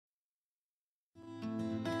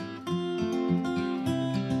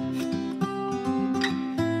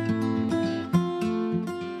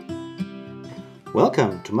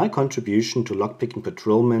Welcome to my contribution to LockPicking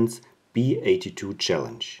Patrolman's B82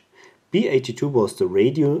 challenge. B82 was the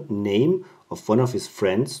radio name of one of his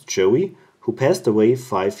friends, Joey, who passed away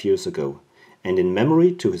 5 years ago. And in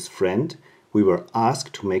memory to his friend, we were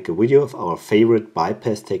asked to make a video of our favorite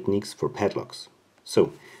bypass techniques for padlocks.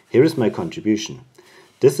 So, here is my contribution.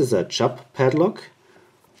 This is a Chubb padlock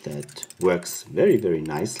that works very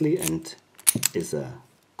nicely and is a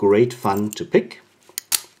great fun to pick.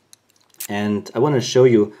 And I want to show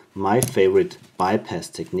you my favorite bypass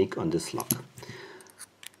technique on this lock.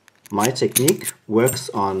 My technique works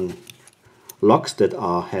on locks that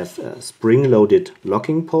have spring-loaded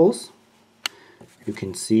locking poles. You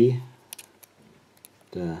can see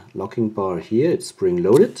the locking bar here, it's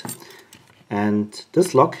spring-loaded. And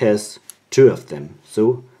this lock has two of them,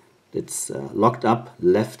 so it's locked up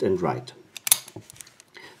left and right.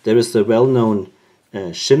 There is the well-known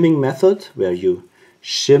shimming method where you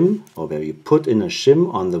shim, or where you put in a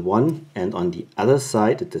shim on the one and on the other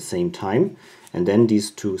side at the same time, and then these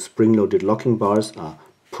two spring-loaded locking bars are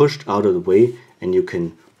pushed out of the way and you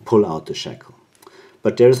can pull out the shackle.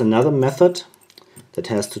 But there is another method that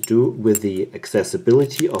has to do with the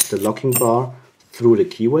accessibility of the locking bar through the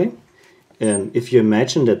keyway. If you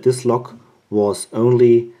imagine that this lock was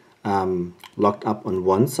only locked up on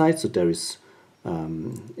one side, so there is,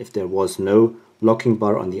 if there was no locking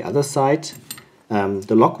bar on the other side,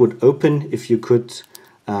 the lock would open if you could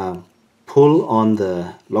pull on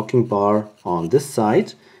the locking bar on this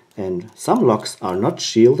side, and some locks are not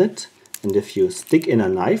shielded, and if you stick in a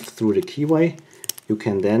knife through the keyway, you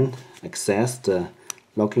can then access the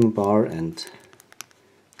locking bar and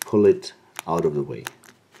pull it out of the way.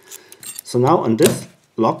 So now on this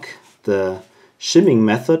lock, the shimming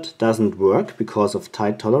method doesn't work because of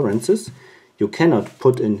tight tolerances. You cannot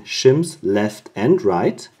put in shims left and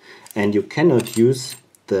right, and you cannot use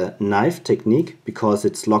the knife technique because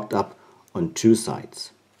it's locked up on two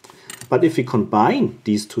sides. But if we combine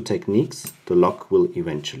these two techniques, the lock will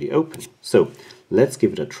eventually open. So let's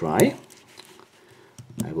give it a try.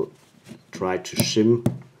 I will try to shim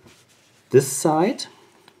this side.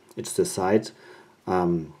 It's the side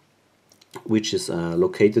which is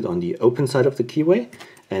located on the open side of the keyway,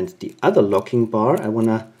 and the other locking bar I want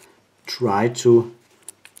to try to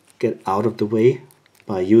get out of the way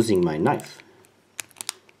by using my knife.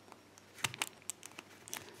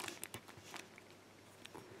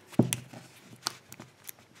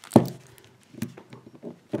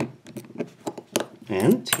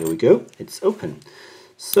 And here we go, it's open.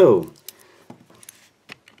 So,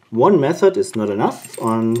 one method is not enough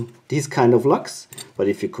on these kind of locks, but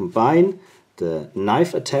if you combine the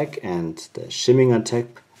knife attack and the shimming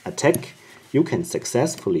attack, you can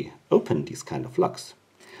successfully open these kind of locks.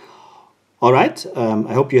 Alright,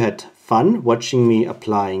 I hope you had fun watching me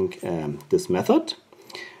applying this method.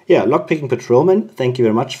 Yeah, LockPicking Patrolman, thank you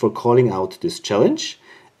very much for calling out this challenge.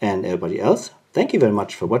 And everybody else, thank you very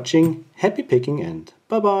much for watching. Happy picking and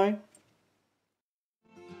bye-bye.